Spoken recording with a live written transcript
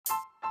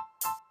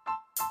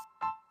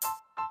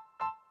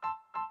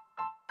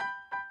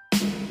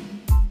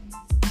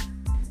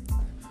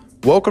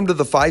Welcome to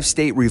the Five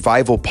State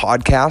Revival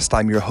Podcast.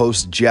 I'm your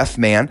host, Jeff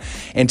Mann,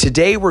 and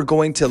today we're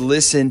going to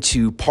listen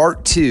to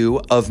part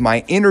 2 of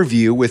my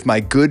interview with my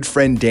good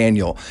friend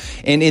Daniel.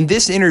 And in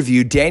this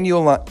interview,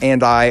 Daniel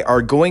and I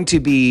are going to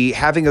be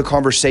having a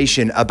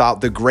conversation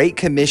about the Great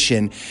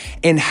Commission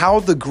and how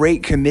the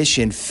Great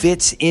Commission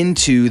fits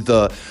into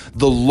the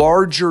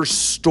larger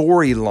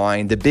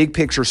storyline, the big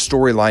picture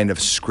storyline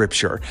of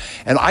Scripture.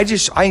 And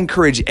I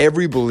encourage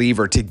every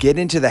believer to get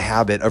into the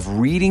habit of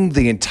reading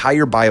the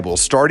entire Bible,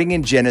 starting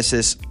in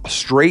Genesis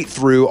straight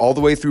through all the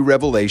way through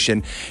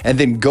Revelation, and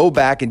then go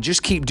back and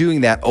just keep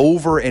doing that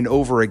over and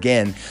over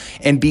again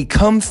and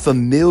become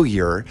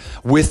familiar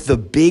with the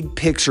big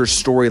picture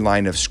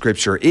storyline of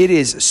Scripture. It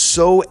is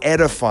so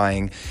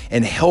edifying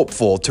and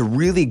helpful to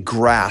really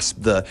grasp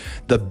the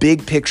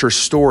big picture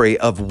story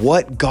of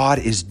what God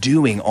is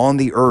doing on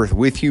the earth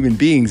with human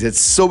beings.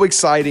 It's so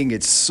exciting.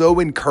 It's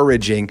so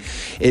encouraging.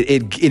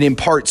 It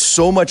imparts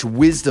so much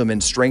wisdom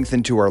and strength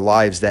into our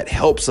lives that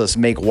helps us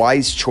make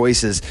wise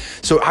choices.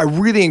 So I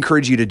really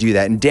encourage you to do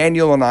that. And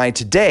Daniel and I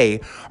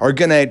today are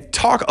going to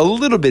talk a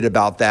little bit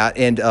about that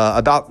and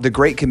about the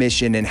Great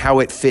Commission and how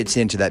it fits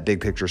into that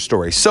big picture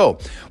story. So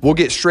we'll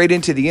get straight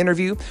into the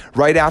interview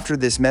right after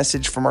this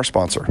message from our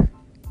sponsor.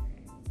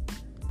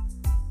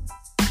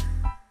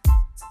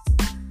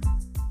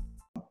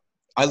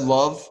 I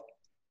love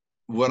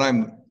what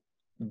I'm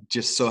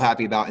just so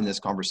happy about in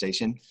this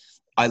conversation.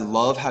 I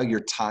love how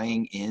you're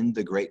tying in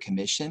the Great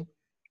Commission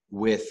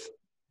with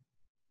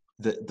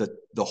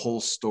the whole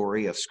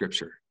story of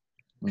Scripture,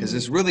 because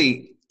it's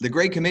really the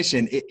Great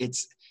Commission.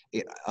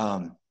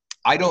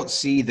 I don't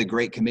see the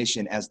Great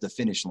Commission as the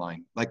finish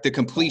line, like the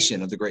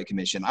completion of the Great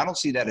Commission. I don't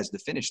see that as the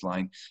finish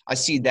line. I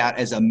see that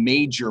as a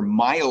major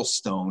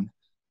milestone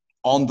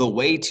on the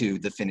way to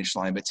the finish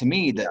line. But to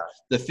me,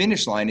 the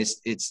finish line is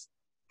it's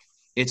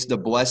the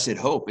blessed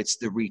hope. It's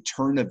the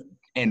return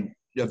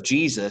of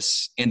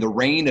Jesus and the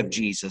reign of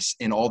Jesus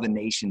in all the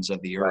nations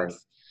of the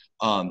earth.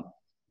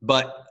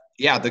 But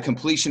yeah, the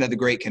completion of the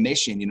Great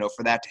Commission,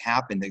 for that to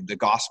happen, the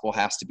gospel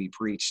has to be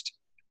preached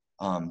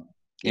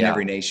in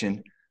every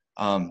nation.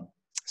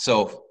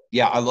 So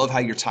yeah, I love how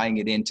you're tying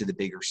it into the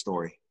bigger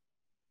story.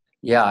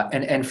 Yeah.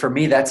 And for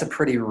me, that's a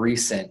pretty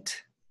recent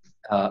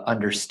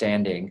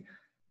understanding.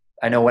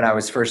 I know when I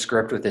was first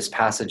gripped with this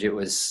passage, it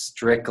was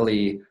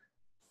strictly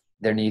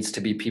there needs to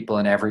be people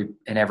in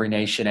every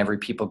nation, every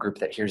people group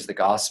that hears the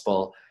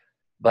gospel.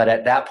 But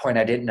at that point,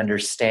 I didn't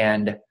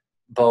understand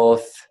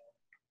both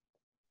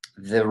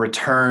the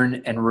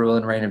return and rule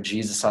and reign of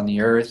Jesus on the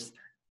earth.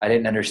 I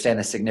didn't understand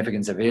the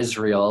significance of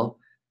Israel.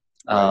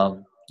 Right.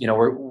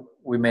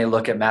 We may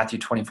look at Matthew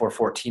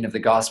 24:14 of the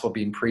gospel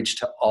being preached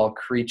to all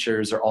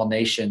creatures or all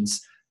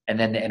nations, and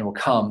then the end will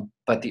come.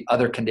 But the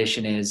other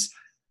condition is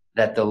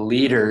that the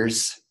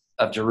leaders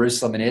of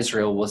Jerusalem and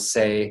Israel will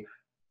say,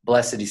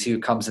 "Blessed is he who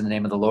comes in the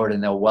name of the Lord,"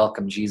 and they'll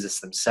welcome Jesus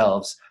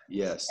themselves.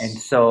 Yes. And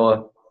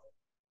so,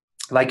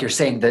 like you're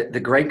saying, the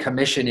Great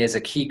Commission is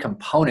a key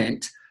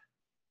component,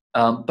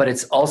 but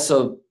it's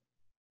also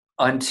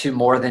unto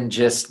more than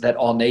just that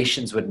all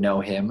nations would know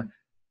him.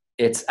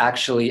 It's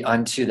actually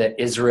unto that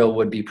Israel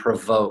would be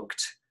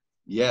provoked.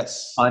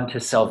 Yes. Unto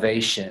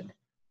salvation.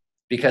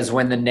 Because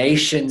when the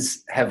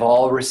nations have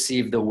all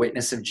received the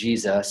witness of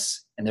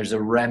Jesus, and there's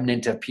a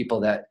remnant of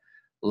people that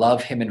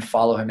love him and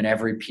follow him in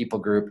every people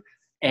group,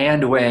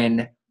 and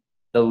when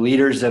the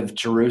leaders of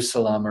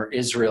Jerusalem or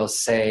Israel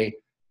say,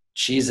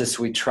 "Jesus,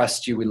 we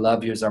trust you, we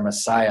love you as our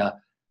Messiah,"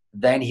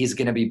 then he's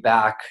going to be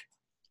back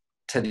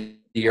to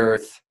the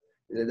earth.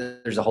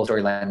 There's a whole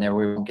storyline there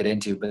we won't get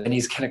into, but then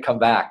he's going to come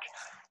back.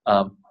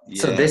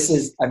 Yes. So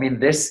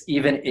this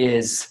even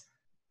is,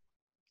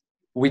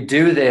 we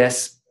do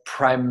this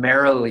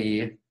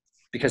primarily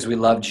because we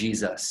love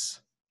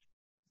Jesus.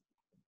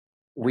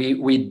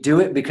 We do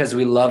it because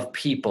we love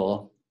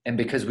people and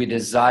because we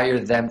desire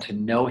them to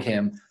know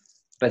him.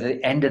 But at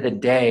the end of the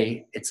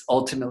day, it's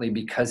ultimately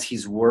because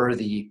he's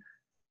worthy,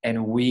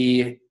 and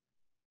we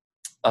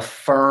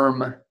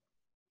affirm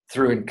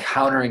through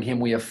encountering him,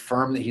 we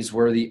affirm that he's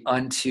worthy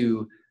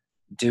unto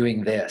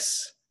doing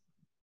this.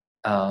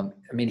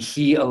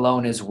 He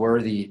alone is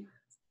worthy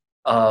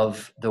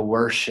of the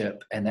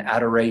worship and the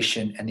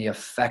adoration and the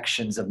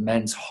affections of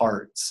men's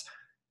hearts.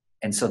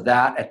 And so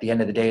that, at the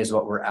end of the day, is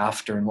what we're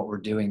after and what we're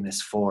doing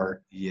this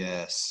for.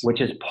 Yes. Which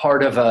is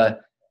part of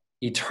a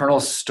eternal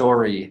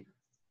story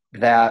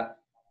that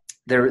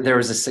there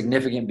was a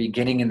significant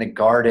beginning in the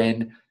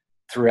garden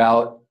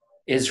throughout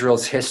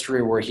Israel's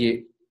history where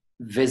he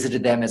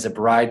visited them as a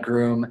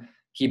bridegroom.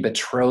 He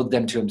betrothed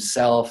them to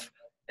himself.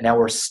 And now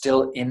we're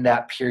still in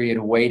that period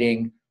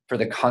waiting for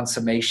the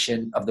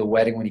consummation of the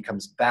wedding when he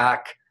comes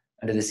back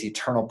into this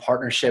eternal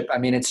partnership.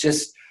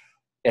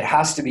 It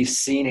has to be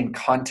seen in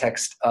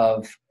context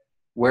of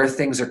where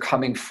things are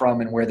coming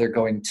from and where they're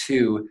going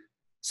to,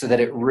 so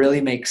that it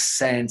really makes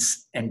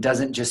sense and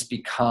doesn't just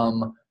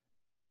become,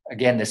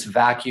 again, this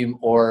vacuum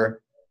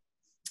or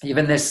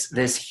even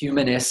this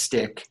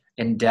humanistic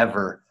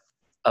endeavor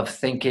of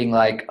thinking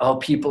like, oh,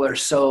 people are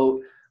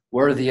so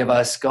worthy of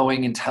us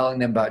going and telling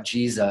them about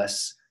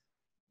Jesus.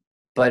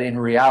 but in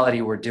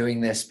reality, we're doing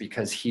this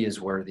because he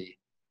is worthy.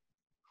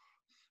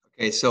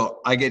 Okay, so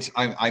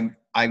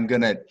I'm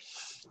gonna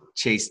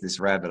chase this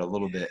rabbit a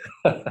little bit.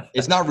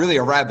 It's not really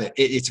a rabbit.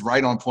 It's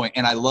right on point,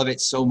 and I love it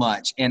so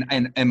much.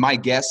 And my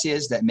guess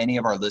is that many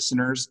of our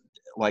listeners,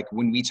 like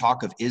when we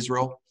talk of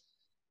Israel,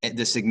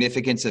 the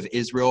significance of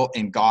Israel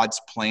and God's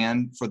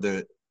plan for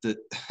the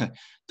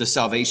the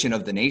salvation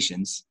of the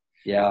nations.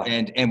 Yeah.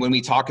 And when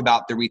we talk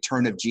about the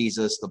return of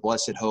Jesus, the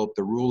blessed hope,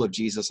 the rule of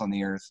Jesus on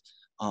the earth,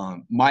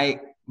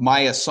 my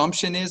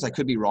assumption is, I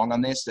could be wrong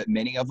on this, that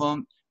many of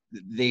them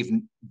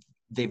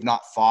they've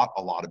not thought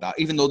a lot about,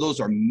 even though those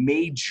are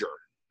major,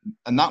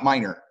 not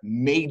minor,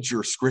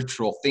 major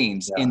scriptural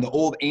themes in the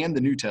Old and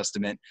the New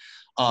Testament.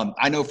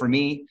 I know for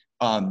me,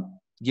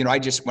 when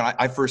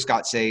I first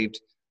got saved,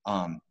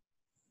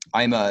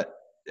 I'm a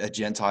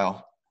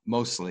Gentile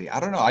mostly. I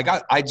don't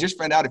know. I just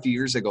found out a few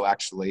years ago,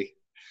 actually,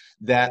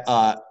 that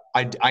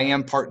I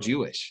am part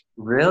Jewish.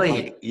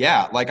 Really?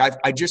 Like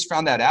I just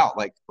found that out.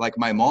 Like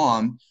my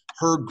mom,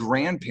 her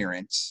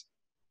grandparents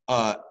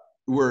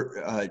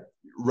were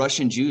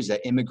Russian Jews that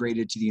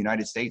immigrated to the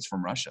United States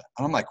from Russia.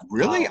 And I'm like,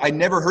 really? Wow. I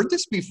never heard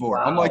this before.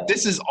 Wow. I'm like,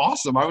 this is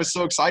awesome. I was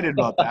so excited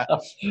about that.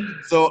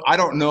 So I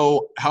don't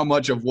know how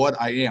much of what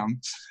I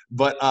am,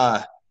 but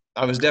I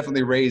was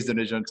definitely raised in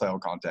a Gentile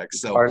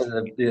context. So part of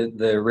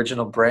the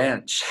original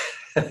branch.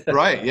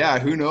 Right. Yeah.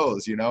 Who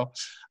knows,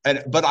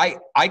 but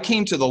I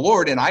came to the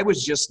Lord and I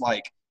was just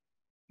like,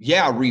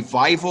 yeah,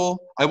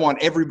 revival. I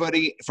want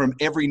everybody from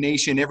every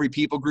nation, every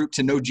people group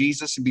to know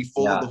Jesus and be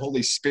full of the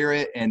Holy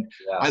Spirit. And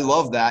I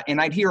love that. And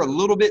I'd hear a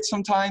little bit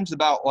sometimes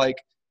about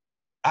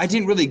I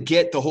didn't really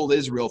get the whole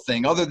Israel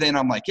thing, other than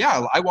I'm like,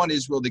 yeah, I want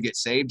Israel to get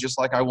saved, just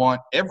like I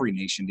want every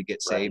nation to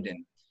get saved.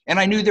 And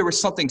I knew there was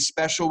something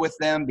special with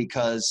them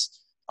because,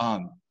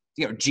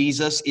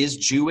 Jesus is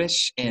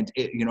Jewish, and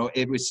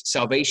it was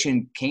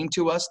salvation came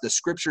to us. The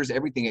scriptures,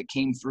 everything, it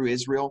came through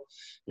Israel.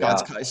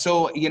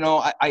 So,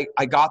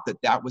 I got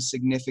that was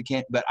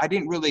significant, but I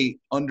didn't really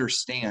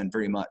understand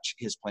very much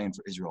his plan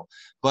for Israel.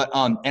 But,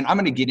 and I'm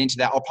going to get into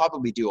that. I'll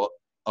probably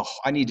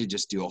I need to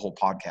just do a whole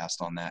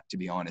podcast on that, to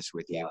be honest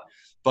with you.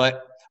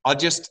 But I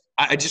just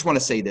want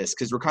to say this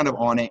because we're kind of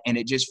on it, and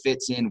it just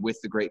fits in with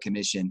the Great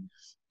Commission.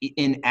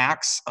 In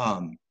Acts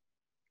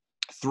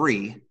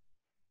 3,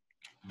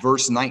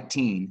 verse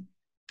 19,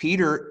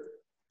 Peter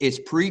is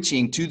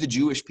preaching to the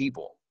Jewish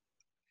people.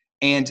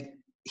 And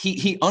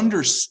he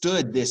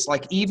understood this,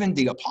 like even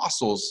the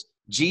apostles,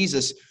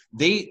 Jesus,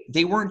 they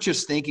weren't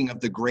just thinking of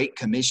the Great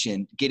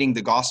Commission, getting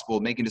the gospel,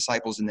 making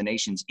disciples in the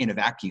nations in a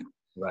vacuum.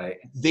 Right.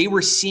 They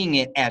were seeing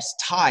it as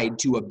tied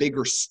to a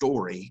bigger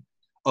story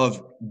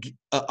of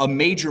a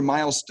major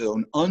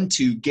milestone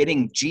unto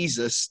getting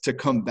Jesus to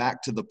come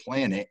back to the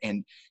planet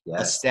and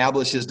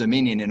establish his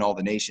dominion in all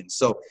the nations.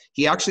 So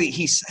he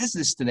says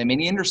this to them,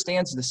 and he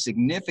understands the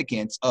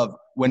significance of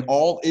when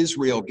all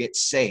Israel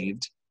gets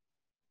saved,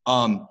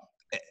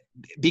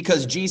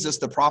 because Jesus,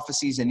 the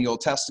prophecies in the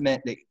Old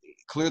Testament,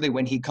 clearly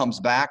when he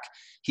comes back,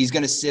 he's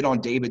going to sit on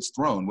David's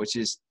throne, which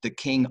is the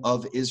king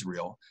of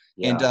Israel.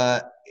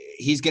 And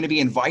he's going to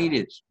be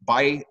invited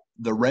by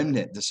the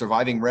remnant, the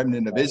surviving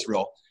remnant of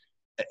Israel,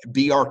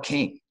 be our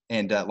king.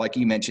 And like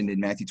you mentioned in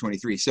Matthew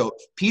 23. So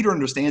Peter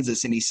understands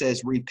this, and he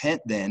says,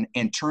 repent then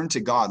and turn to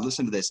God.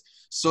 Listen to this.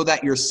 So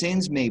that your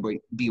sins may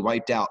be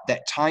wiped out,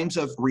 that times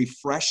of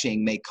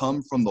refreshing may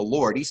come from the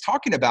Lord. He's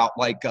talking about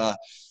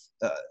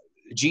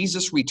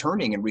Jesus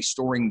returning and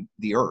restoring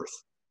the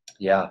earth.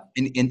 Yeah.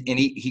 And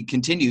he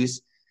continues,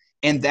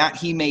 and that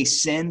he may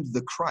send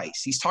the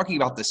Christ. He's talking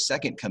about the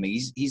second coming.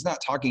 He's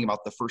not talking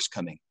about the first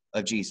coming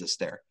of Jesus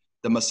there,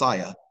 the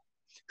Messiah,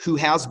 who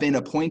has been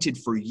appointed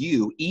for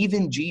you,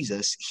 even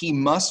Jesus. He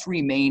must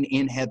remain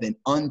in heaven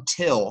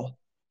until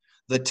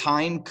the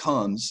time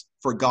comes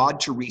for God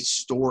to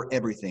restore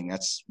everything.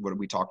 That's what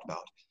we talked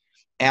about,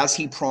 as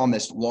he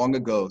promised long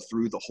ago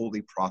through the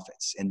holy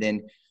prophets. And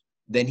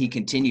then he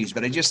continues.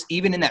 But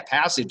even in that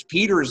passage,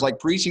 Peter is like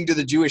preaching to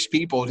the Jewish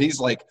people, and he's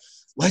like,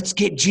 let's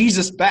get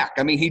Jesus back.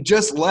 I mean, he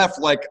just left,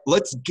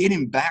 let's get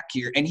him back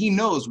here. And he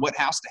knows what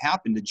has to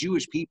happen. The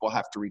Jewish people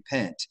have to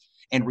repent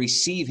and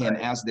receive him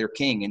as their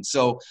king. And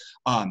so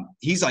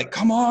he's like,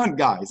 come on,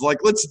 guys,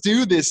 let's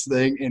do this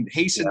thing and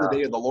hasten the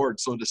day of the Lord,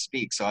 so to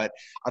speak. So I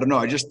don't know.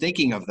 I'm just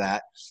thinking of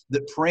that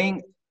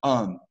praying.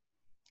 And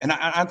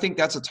I think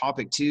that's a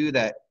topic too,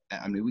 that,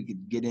 we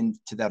could get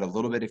into that a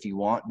little bit if you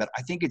want, but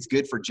I think it's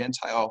good for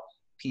Gentile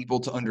people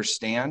to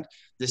understand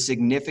the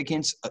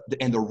significance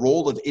and the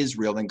role of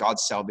Israel in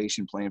God's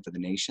salvation plan for the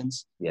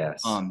nations.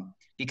 Yes.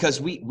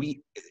 Because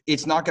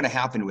it's not going to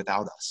happen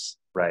without us.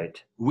 Right.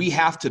 We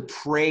have to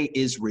pray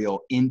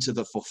Israel into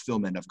the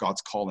fulfillment of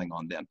God's calling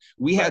on them.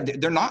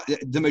 They're not,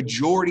 the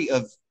majority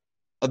of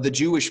the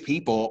Jewish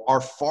people are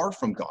far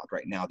from God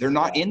right now. They're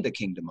not in the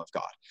kingdom of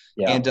God.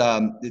 Yeah.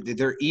 And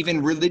they're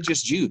even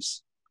religious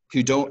Jews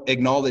who don't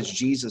acknowledge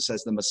Jesus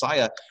as the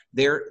Messiah.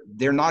 They're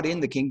not in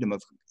the kingdom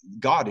of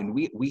God. And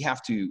we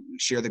have to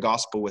share the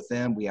gospel with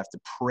them. We have to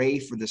pray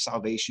for the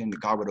salvation,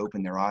 that God would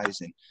open their eyes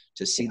and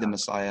to see the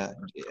Messiah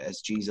as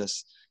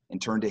Jesus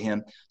and turn to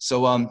him.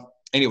 So,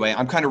 Anyway,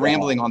 I'm kind of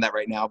rambling on that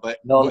right now, but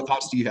what No,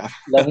 thoughts do you have?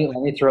 let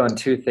me throw in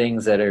two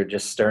things that are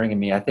just stirring in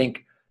me. I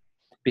think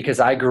because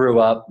I grew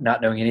up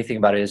not knowing anything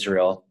about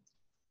Israel,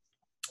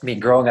 I mean,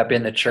 growing up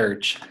in the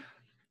church,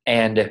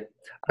 and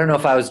I don't know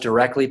if I was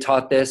directly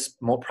taught this,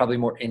 probably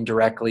more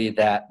indirectly,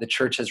 that the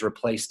church has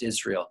replaced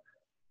Israel.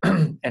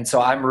 And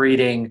so I'm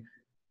reading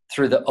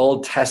through the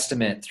Old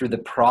Testament, through the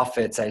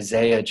prophets,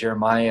 Isaiah,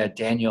 Jeremiah,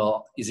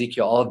 Daniel,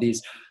 Ezekiel, all of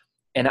these,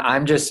 and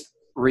I'm just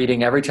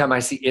reading every time I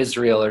see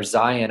Israel or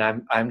Zion,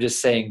 I'm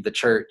just saying the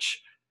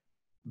church.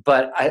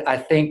 But I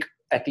think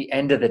at the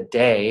end of the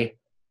day,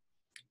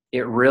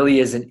 it really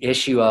is an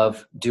issue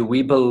of, do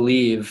we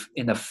believe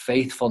in the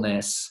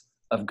faithfulness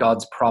of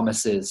God's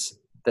promises,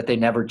 that they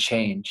never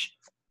change?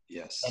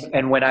 Yes.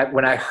 And when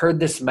I heard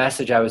this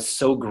message, I was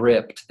so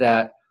gripped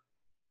that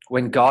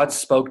when God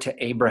spoke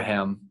to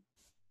Abraham,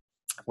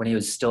 when he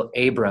was still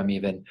Abram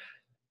even,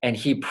 and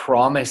he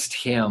promised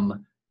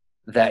him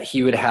that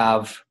he would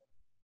have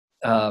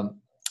a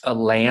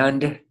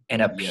land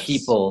and a Yes.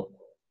 people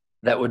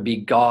that would be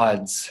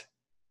God's.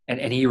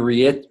 And he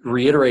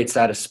reiterates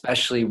that,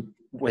 especially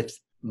with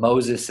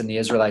Moses and the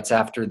Israelites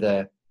after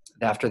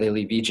they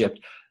leave Egypt,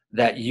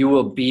 that you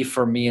will be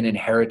for me an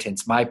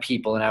inheritance, my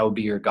people, and I will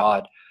be your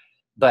God.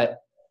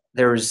 But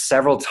there was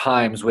several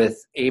times with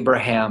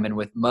Abraham and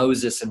with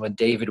Moses and with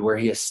David where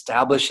he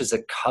establishes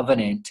a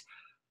covenant,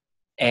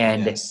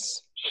 and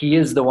Yes. he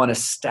is the one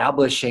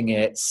establishing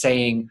it,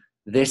 saying,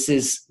 this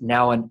is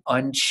now an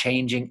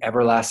unchanging,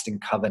 everlasting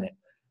covenant.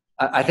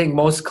 I think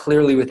most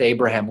clearly with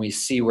Abraham, we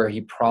see where he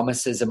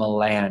promises him a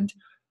land,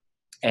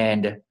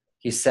 and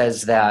he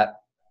says that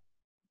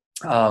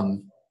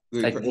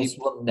like this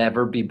will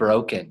never be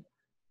broken.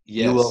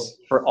 Yes. You will,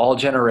 for all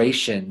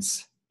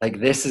generations,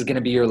 like this is going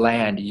to be your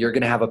land. You're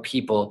going to have a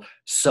people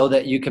so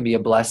that you can be a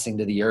blessing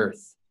to the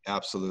earth.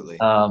 Absolutely.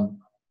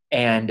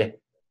 And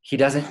he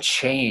doesn't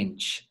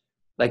change.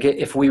 Like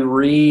if we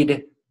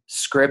read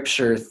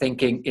scripture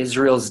thinking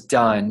Israel's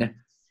done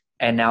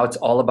and now it's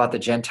all about the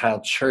Gentile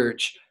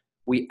church,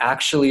 we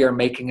actually are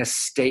making a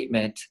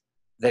statement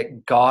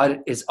that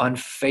God is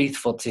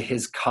unfaithful to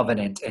his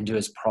covenant and to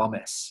his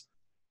promise.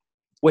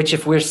 Which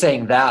if we're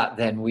saying that,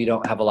 then we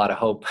don't have a lot of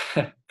hope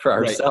for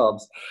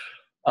ourselves.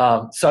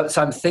 Right. So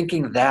I'm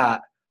thinking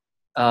that.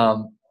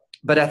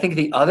 But I think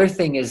the other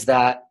thing is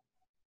that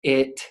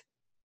it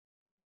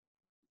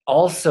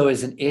also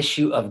is an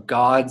issue of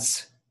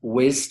God's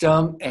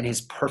wisdom and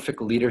his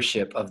perfect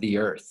leadership of the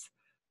earth.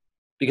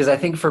 Because I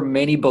think for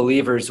many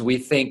believers, we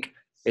think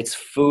it's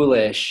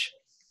foolish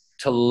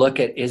to look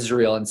at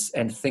Israel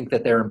and think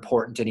that they're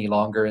important any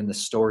longer in the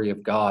story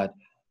of God.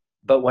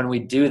 But when we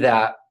do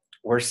that,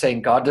 we're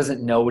saying God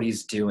doesn't know what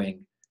he's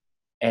doing,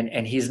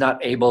 and he's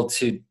not able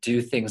to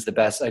do things the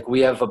best. Like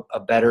we have a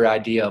better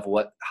idea of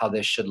how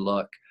this should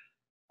look.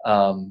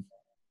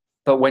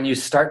 But when you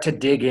start to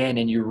dig in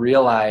and you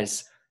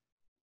realize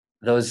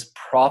those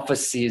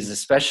prophecies,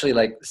 especially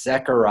like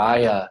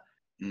Zechariah,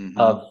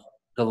 of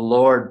the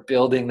Lord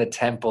building the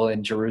temple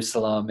in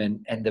Jerusalem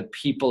and the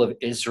people of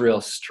Israel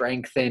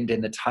strengthened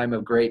in the time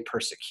of great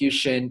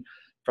persecution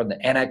from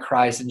the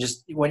Antichrist. And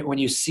just when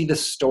you see the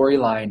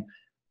storyline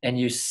and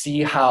you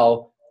see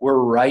how we're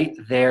right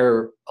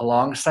there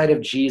alongside of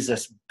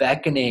Jesus,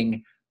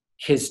 beckoning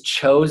his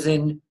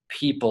chosen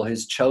people,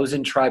 his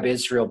chosen tribe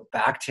Israel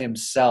back to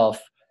himself,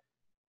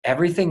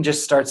 everything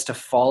just starts to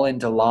fall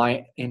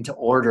into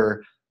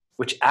order,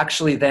 which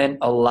actually then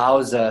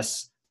allows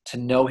us to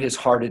know his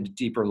heart at a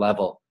deeper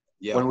level.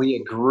 Yeah. When we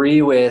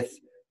agree with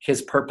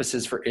his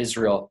purposes for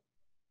Israel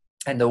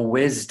and the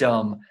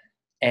wisdom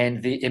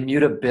and the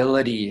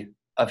immutability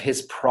of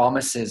his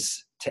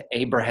promises to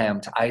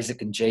Abraham, to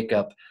Isaac, and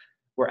Jacob,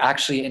 we're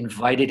actually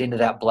invited into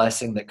that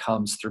blessing that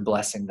comes through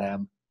blessing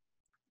them.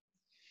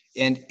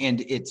 And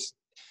it's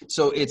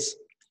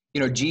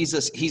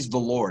Jesus, he's the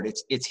Lord.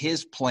 It's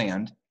his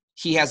plan.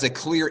 He has a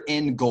clear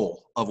end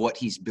goal of what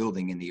he's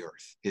building in the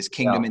earth, his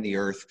kingdom in the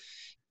earth.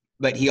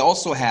 But he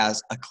also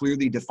has a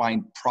clearly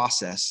defined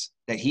process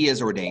that he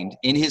has ordained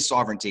in his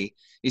sovereignty.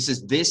 He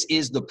says, this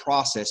is the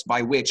process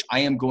by which I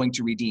am going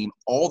to redeem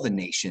all the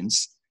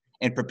nations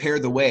and prepare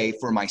the way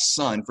for my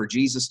son, for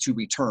Jesus to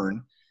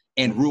return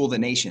and rule the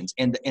nations.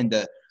 And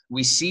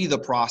we see the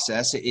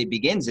process. It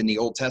begins in the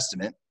Old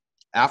Testament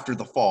after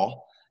the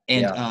fall.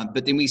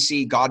 But then we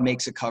see God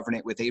makes a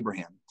covenant with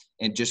Abraham,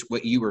 and just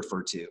what you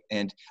refer to.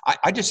 And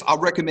I'll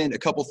recommend a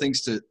couple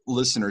things to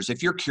listeners.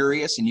 If you're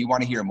curious and you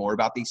want to hear more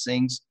about these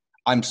things,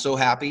 I'm so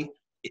happy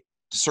to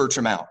search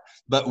them out.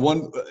 But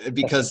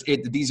because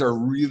these are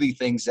really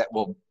things that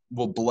will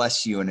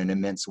bless you in an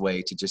immense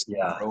way to just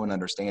grow in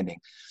understanding.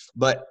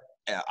 But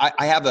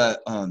I have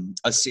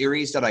a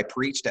series that I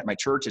preached at my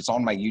church. It's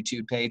on my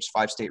YouTube page,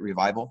 5 State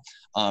Revival.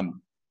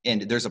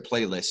 And there's a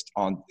playlist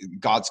on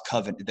God's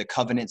covenant, the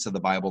covenants of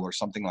the Bible, or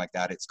something like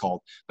that it's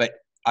called. But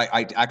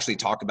I actually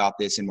talk about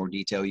this in more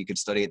detail. You can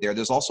study it there.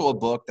 There's also a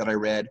book that I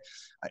read.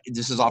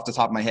 This is off the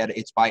top of my head.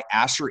 It's by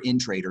Asher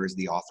Intrater is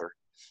the author.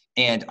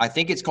 And I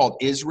think it's called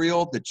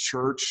Israel, the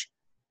Church,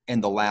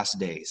 and the Last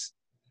Days.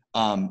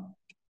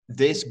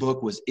 this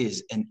book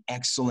is an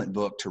excellent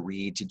book to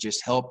read, to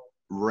just help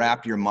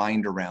wrap your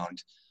mind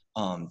around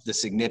the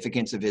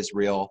significance of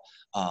Israel,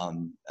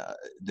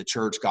 the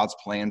church, God's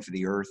plan for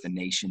the earth and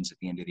nations at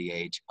the end of the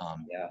age.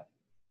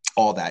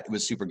 All that. It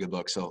was a super good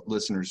book. So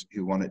listeners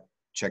who want to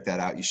check that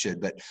out, you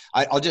should. But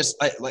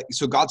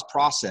so God's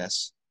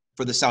process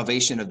for the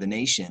salvation of the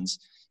nations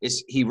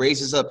is he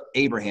raises up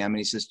Abraham and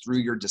he says, through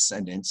your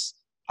descendants,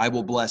 I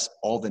will bless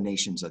all the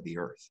nations of the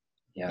earth.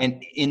 Yeah.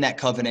 And in that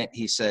covenant,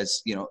 he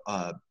says,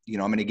 I'm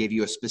going to give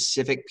you a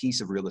specific piece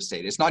of real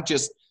estate. It's not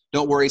just,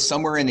 don't worry,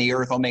 somewhere in the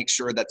earth, I'll make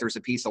sure that there's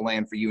a piece of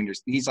land for you. And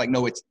he's like,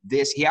 no, it's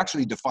this. He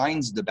actually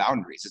defines the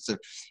boundaries.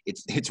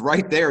 It's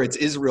right there. It's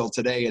Israel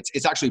today.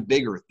 It's actually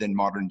bigger than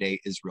modern day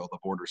Israel. The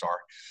borders are,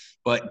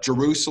 but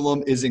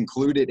Jerusalem is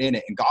included in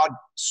it. And God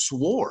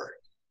swore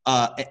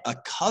a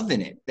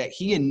covenant that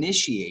he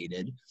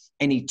initiated,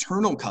 an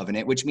eternal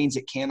covenant, which means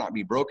it cannot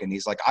be broken.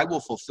 He's like, I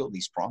will fulfill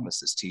these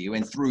promises to you.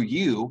 And through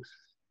you,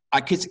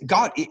 because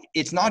God,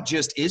 it's not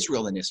just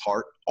Israel in his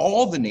heart.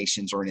 All the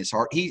nations are in his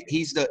heart.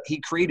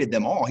 He created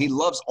them all. He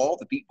loves all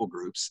the people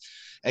groups.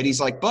 And he's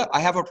like, but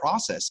I have a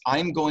process.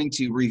 I'm going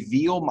to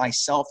reveal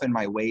myself and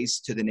my ways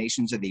to the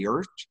nations of the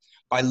earth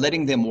by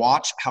letting them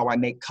watch how I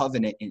make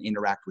covenant and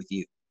interact with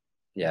you.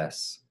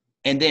 Yes.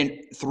 And then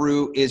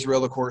through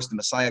Israel, of course, the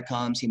Messiah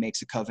comes. He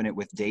makes a covenant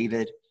with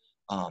David,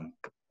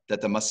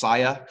 that the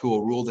Messiah who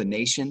will rule the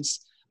nations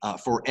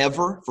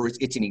forever, for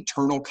it's an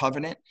eternal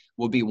covenant,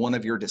 will be one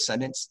of your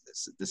descendants.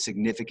 The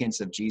significance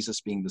of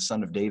Jesus being the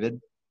son of David.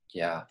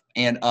 Yeah.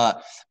 And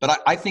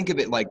but I think of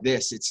it like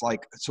this. It's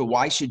like, so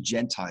why should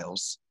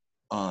Gentiles,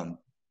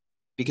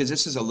 because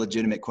this is a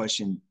legitimate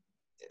question.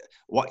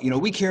 What,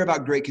 we care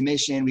about Great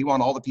Commission. We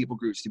want all the people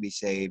groups to be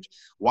saved.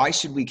 Why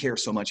should we care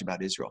so much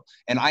about Israel?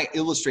 And I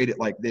illustrate it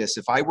like this.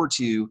 If I were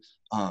to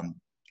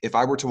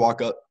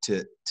walk up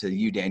to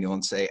you, Daniel,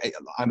 and say,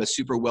 I'm a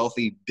super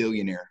wealthy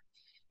billionaire,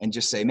 and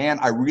just say, man,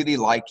 I really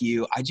like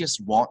you. I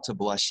just want to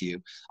bless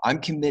you. I'm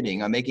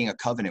making a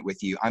covenant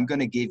with you. I'm going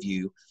to give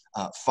you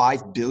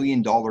 $5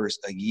 billion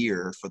a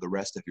year for the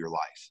rest of your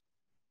life.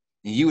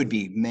 And you would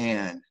be,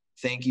 man,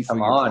 thank you for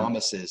your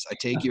promises. I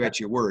take you at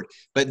your word.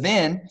 But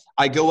then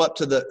I go up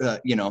to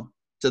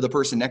the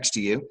person next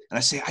to you and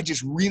I say, I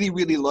just really,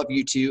 really love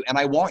you too. And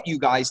I want you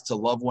guys to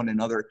love one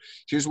another.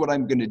 Here's what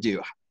I'm going to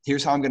do.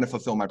 Here's how I'm going to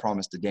fulfill my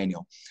promise to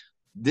Daniel.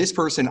 This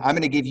person, I'm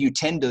going to give you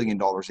 $10 billion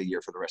a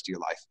year for the rest of your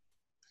life.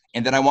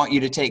 And then I want you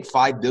to take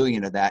 5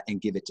 billion of that and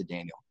give it to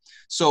Daniel.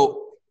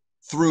 So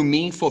through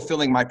me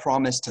fulfilling my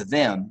promise to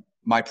them,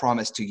 my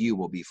promise to you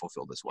will be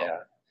fulfilled as well. Yeah.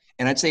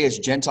 And I'd say as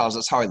Gentiles,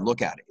 that's how I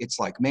look at it. It's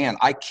like, man,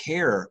 I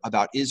care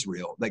about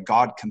Israel, that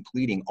God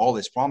completing all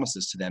his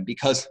promises to them,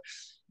 because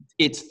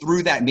it's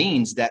through that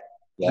means that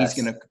he's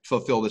going to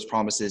fulfill his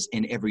promises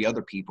in every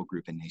other people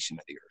group and nation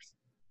of the earth.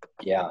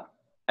 Yeah.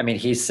 I mean,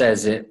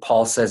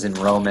 Paul says in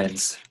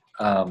Romans,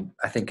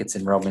 I think it's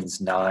in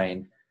Romans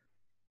 9,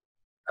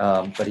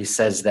 but he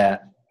says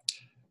that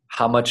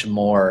how much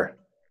more,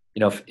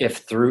 if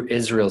through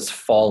Israel's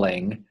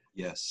falling,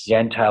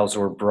 Gentiles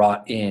were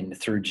brought in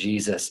through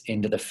Jesus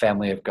into the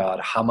family of God,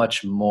 how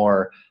much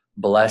more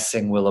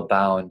blessing will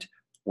abound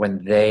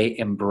when they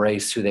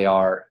embrace who they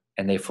are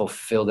and they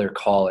fulfill their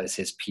call as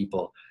his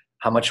people.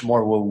 How much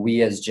more will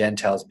we as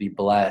Gentiles be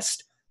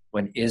blessed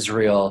when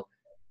Israel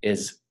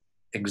is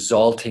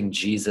exalting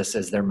Jesus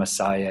as their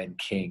Messiah and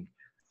King?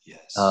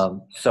 Yes.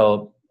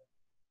 So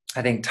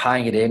I think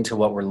tying it into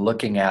what we're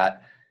looking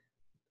at,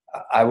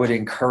 I would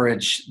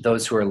encourage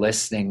those who are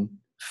listening,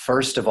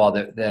 first of all,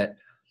 that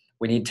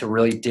we need to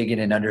really dig in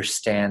and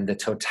understand the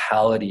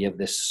totality of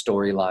this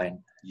storyline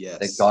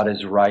that God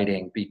is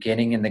writing,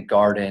 beginning in the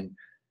garden,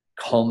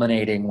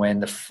 culminating when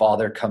the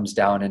Father comes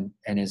down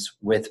and is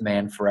with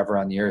man forever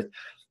on the earth.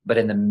 But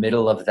in the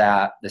middle of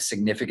that, the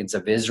significance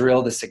of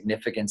Israel, the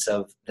significance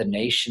of the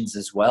nations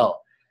as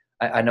well.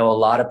 I know a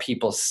lot of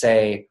people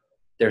say,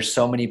 there's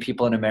so many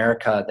people in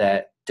America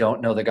that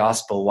don't know the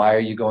gospel. Why are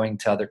you going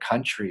to other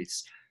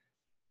countries?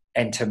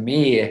 And to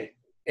me,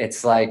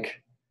 it's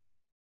like,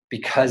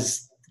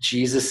 because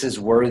Jesus is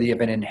worthy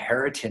of an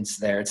inheritance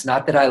there. It's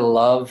not that I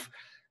love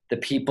the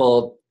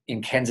people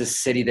in Kansas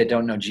City that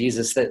don't know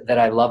Jesus, that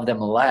I love them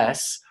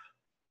less,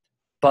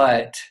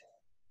 but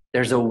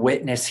there's a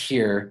witness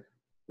here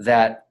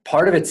that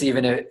part of it's,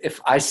 even if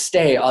I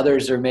stay,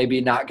 others are maybe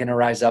not going to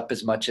rise up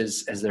as much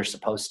as they're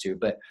supposed to,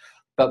 but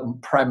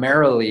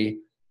primarily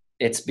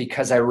it's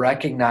because I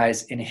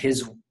recognize in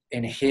his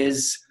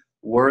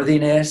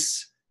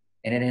worthiness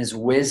and in his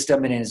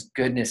wisdom and in his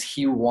goodness,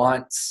 he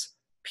wants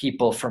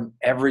people from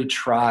every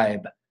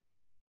tribe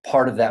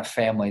part of that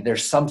family.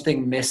 There's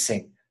something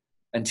missing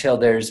until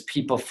there's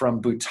people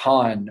from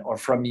Bhutan or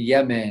from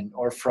Yemen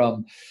or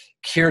from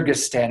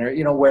Kyrgyzstan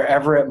or,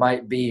 wherever it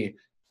might be,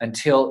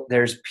 until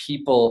there's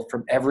people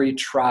from every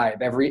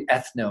tribe, every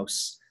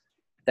ethnos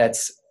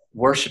that's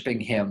worshiping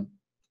him.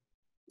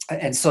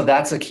 And so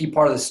that's a key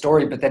part of the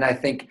story. But then I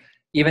think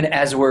even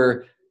as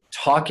we're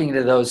talking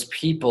to those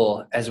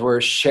people, as we're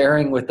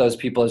sharing with those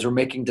people, as we're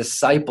making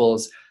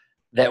disciples,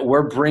 that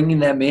we're bringing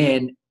them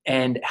in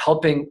and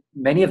helping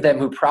many of them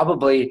who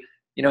probably,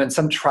 in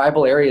some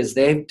tribal areas,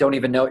 they don't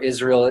even know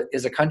Israel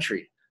is a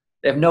country.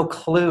 They have no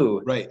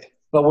clue. Right.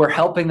 But we're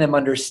helping them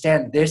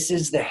understand this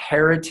is the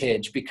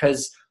heritage,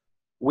 because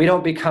we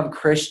don't become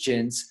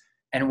Christians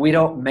and we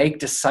don't make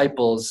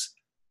disciples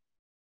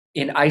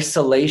in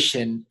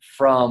isolation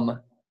from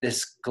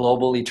this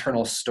global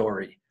eternal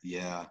story.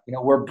 Yeah.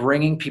 We're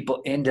bringing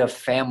people into a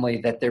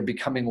family that they're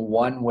becoming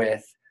one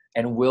with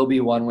and will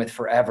be one with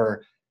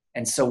forever.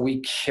 And so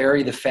we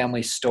carry the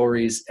family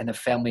stories and the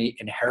family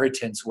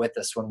inheritance with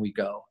us when we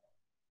go.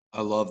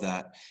 I love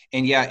that.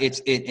 And yeah,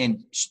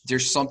 and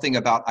there's something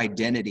about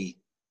identity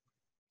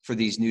for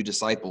these new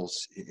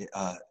disciples.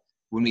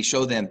 When we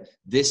show them,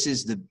 this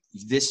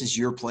is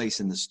your place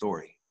in the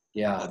story.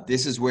 Yeah.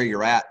 This is where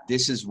you're at.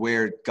 This is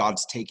where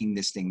God's taking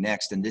this thing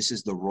next. And this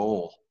is the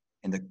role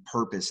and the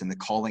purpose and the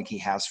calling he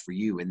has for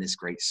you in this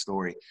great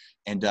story.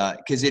 And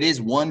because it is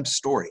one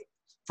story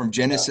from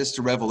Genesis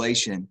to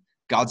Revelation,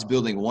 God's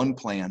building one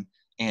plan,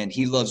 and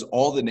he loves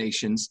all the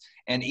nations.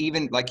 And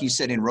even like you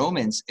said in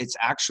Romans, it's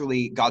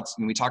actually God's,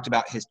 when we talked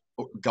about his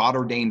God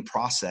ordained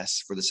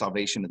process for the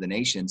salvation of the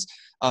nations,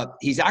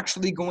 he's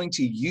actually going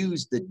to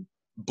use the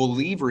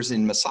believers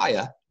in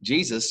Messiah,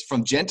 Jesus,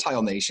 from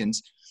Gentile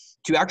nations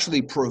to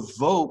actually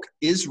provoke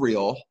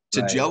Israel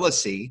to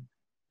jealousy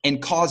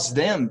and cause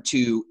them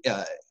to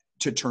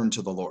turn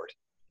to the Lord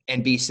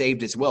and be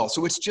saved as well.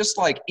 So it's just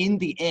like in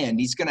the end,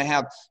 he's going to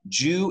have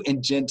Jew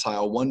and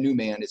Gentile, one new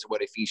man is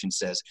what Ephesians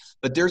says.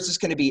 But there's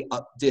just going to be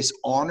this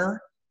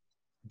honor,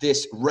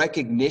 this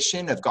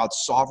recognition of God's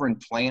sovereign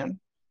plan,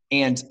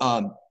 and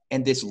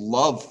this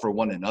love for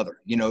one another.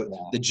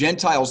 The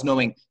Gentiles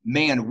knowing,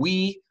 man,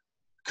 we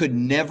could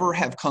never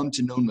have come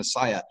to know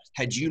Messiah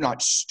had you not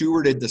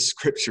stewarded the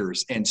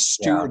scriptures and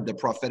stewarded the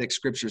prophetic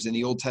scriptures in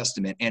the Old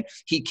Testament. And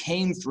he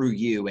came through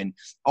you. And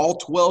all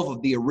 12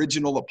 of the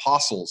original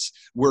apostles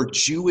were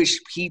Jewish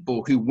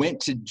people who went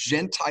to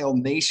Gentile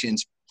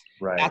nations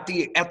at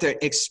the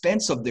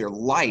expense of their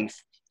life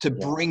to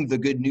bring the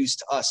good news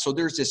to us. So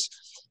there's this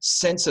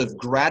sense of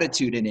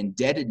gratitude and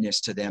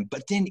indebtedness to them.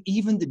 But then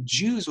even the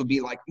Jews would be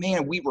like,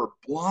 man, we were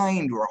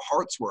blind, our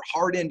hearts were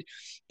hardened.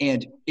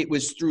 And it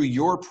was through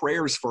your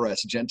prayers for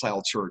us,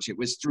 Gentile church. It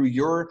was through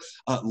your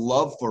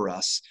love for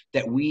us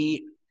that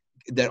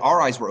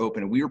our eyes were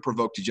open and we were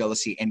provoked to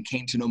jealousy and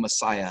came to know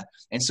Messiah.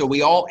 And so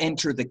we all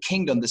enter the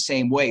kingdom the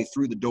same way,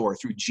 through the door,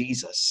 through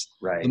Jesus,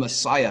 the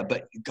Messiah.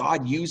 But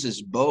God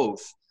uses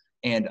both.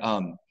 And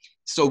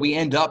so we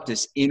end up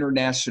this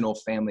international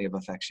family of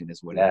affection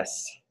is what it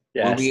is.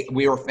 Yes.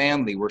 We are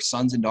family. We're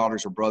sons and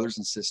daughters. We're brothers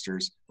and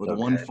sisters with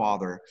one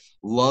Father,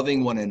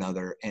 loving one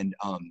another. And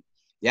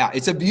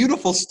it's a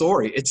beautiful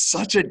story. It's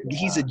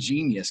he's a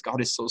genius. God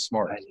is so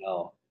smart. I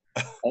know.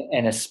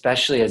 And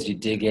especially as you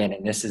dig in,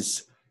 and this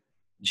is,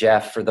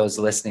 Jeff, for those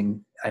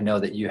listening, I know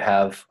that you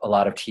have a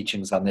lot of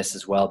teachings on this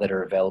as well that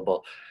are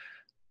available.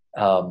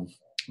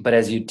 But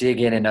as you dig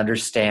in and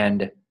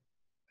understand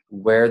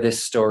where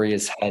this story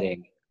is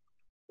heading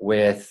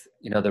with,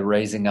 the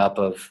raising up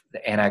of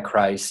the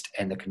Antichrist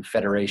and the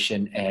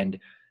Confederation and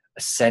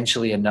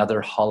essentially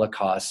another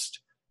Holocaust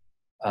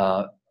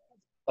of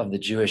the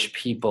Jewish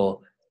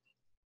people.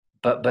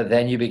 But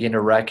then you begin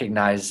to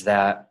recognize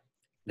that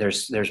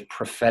there's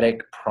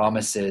prophetic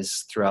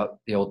promises throughout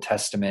the Old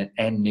Testament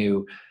and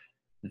New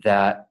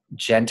that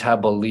Gentile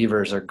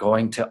believers are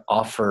going to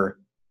offer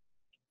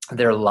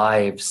their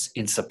lives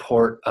in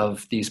support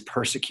of these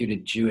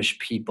persecuted Jewish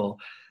people.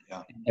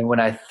 Yeah. And when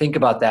I think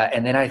about that,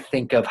 and then I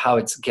think of how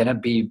it's going to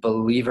be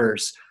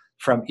believers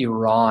from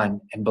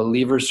Iran and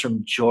believers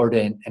from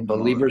Jordan and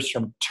believers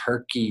from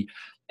Turkey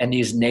and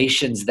these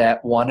nations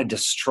that want to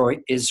destroy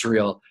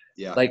Israel,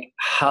 like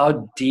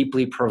how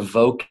deeply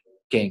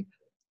provoking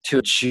to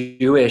a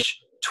Jewish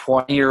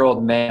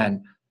 20-year-old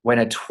man when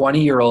a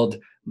 20-year-old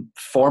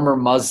former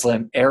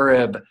Muslim,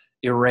 Arab,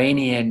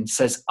 Iranian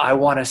says, I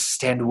want to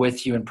stand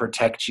with you and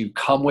protect you.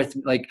 Come with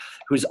me, like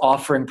who's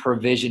offering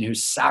provision,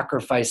 who's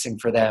sacrificing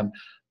for them.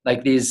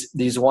 Like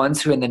these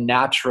ones who in the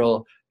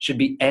natural should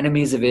be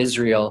enemies of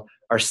Israel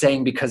are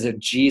saying because of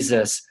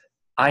Jesus,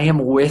 I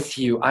am with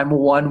you. I'm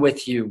one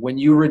with you. When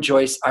you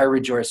rejoice, I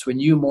rejoice. When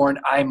you mourn,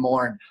 I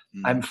mourn.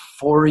 I'm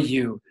for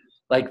you.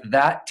 Like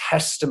that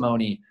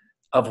testimony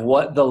of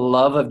what the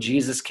love of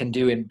Jesus can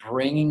do in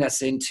bringing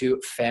us into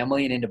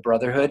family and into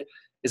brotherhood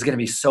is going to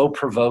be so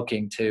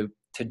provoking to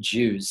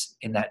Jews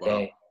in that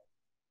day.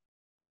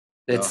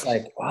 It's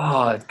like,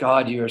 oh,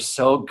 God, you are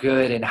so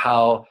good in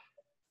how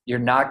you're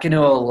not going to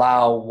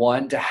allow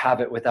one to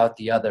have it without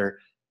the other,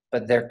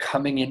 but they're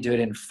coming into it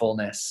in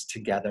fullness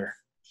together.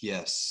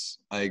 Yes,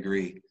 I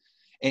agree.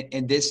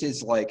 And this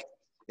is like,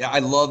 I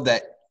love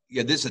that.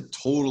 Yeah, this is a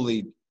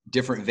totally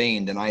different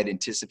vein than I had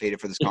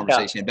anticipated for this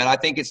conversation, but I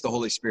think it's the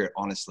Holy Spirit,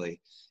 honestly.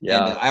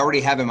 Yeah. And I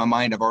already have in my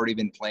mind, I've already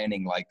been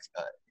planning like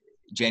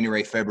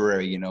January,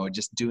 February,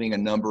 just doing a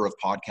number of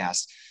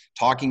podcasts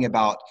talking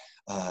about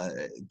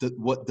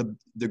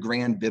the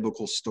grand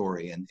biblical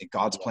story and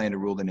God's plan to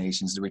rule the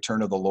nations, the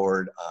return of the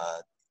Lord,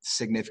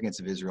 significance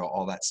of Israel,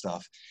 all that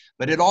stuff.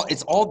 But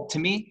it's all to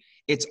me,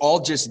 it's all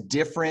just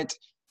different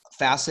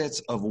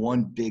facets of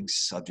one big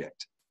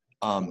subject.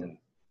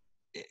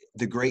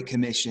 The Great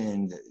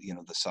Commission,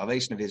 the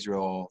salvation of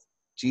Israel,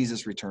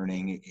 Jesus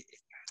returning.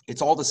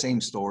 It's all the same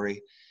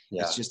story.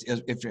 Yeah. It's just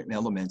different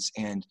elements.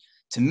 And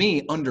to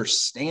me,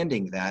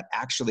 understanding that,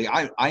 actually,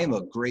 I am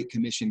a Great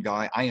Commission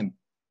guy. I am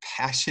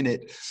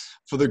passionate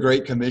for the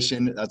Great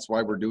Commission. That's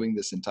why we're doing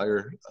this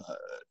entire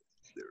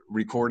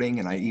recording,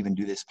 and I even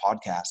do this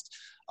podcast.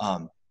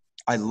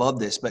 I love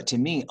this, but to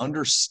me,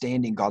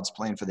 understanding God's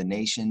plan for the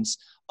nations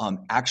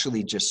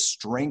actually just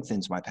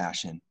strengthens my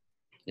passion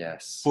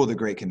for the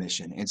Great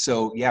Commission. And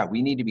so,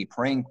 we need to be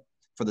praying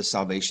for the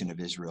salvation of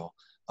Israel.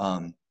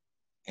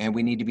 And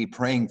we need to be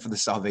praying for the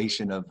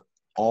salvation of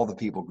all the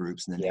people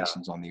groups and the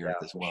nations on the earth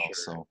as well.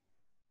 Sure. So.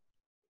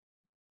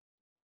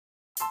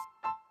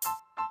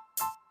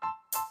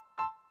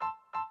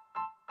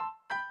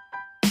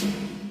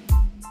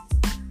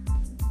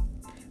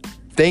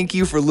 Thank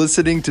you for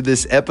listening to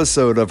this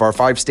episode of our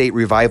 5-State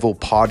Revival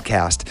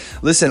podcast.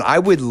 Listen, I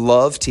would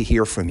love to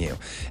hear from you.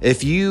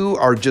 If you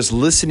are just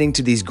listening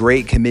to these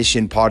Great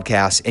Commission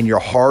podcasts and your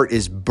heart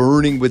is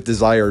burning with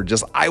desire,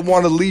 I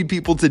want to lead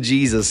people to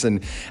Jesus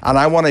and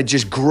I want to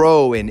just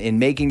grow in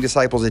making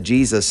disciples of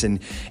Jesus, and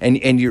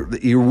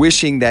you're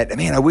wishing that,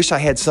 man, I wish I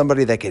had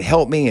somebody that could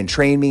help me and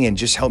train me and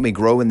just help me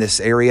grow in this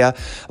area.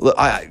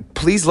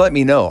 Please let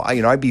me know.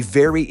 I'd be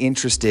very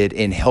interested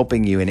in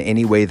helping you in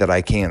any way that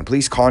I can.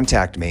 Please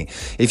contact me.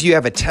 If you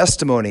have a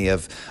testimony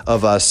of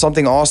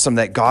something awesome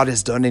that God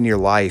has done in your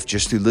life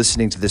just through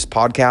listening to this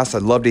podcast,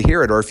 I'd love to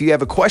hear it. Or if you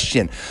have a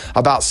question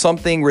about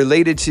something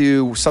related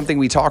to something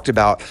we talked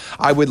about,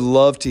 I would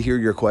love to hear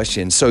your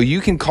question. So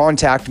you can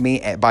contact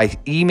me by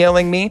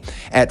emailing me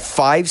at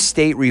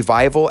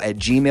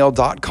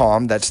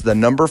 5staterevival@gmail.com. That's the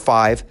number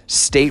 5,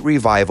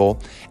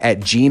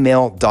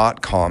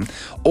 staterevival@gmail.com.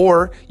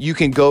 Or you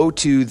can go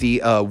to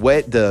the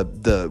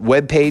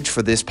web page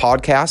for this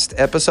podcast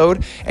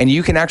episode, and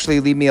you can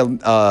actually leave me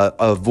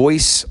a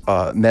voice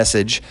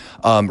message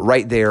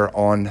right there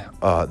on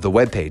the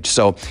webpage.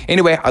 So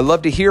anyway, I'd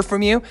love to hear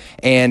from you.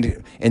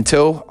 And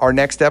until our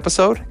next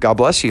episode, God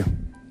bless you.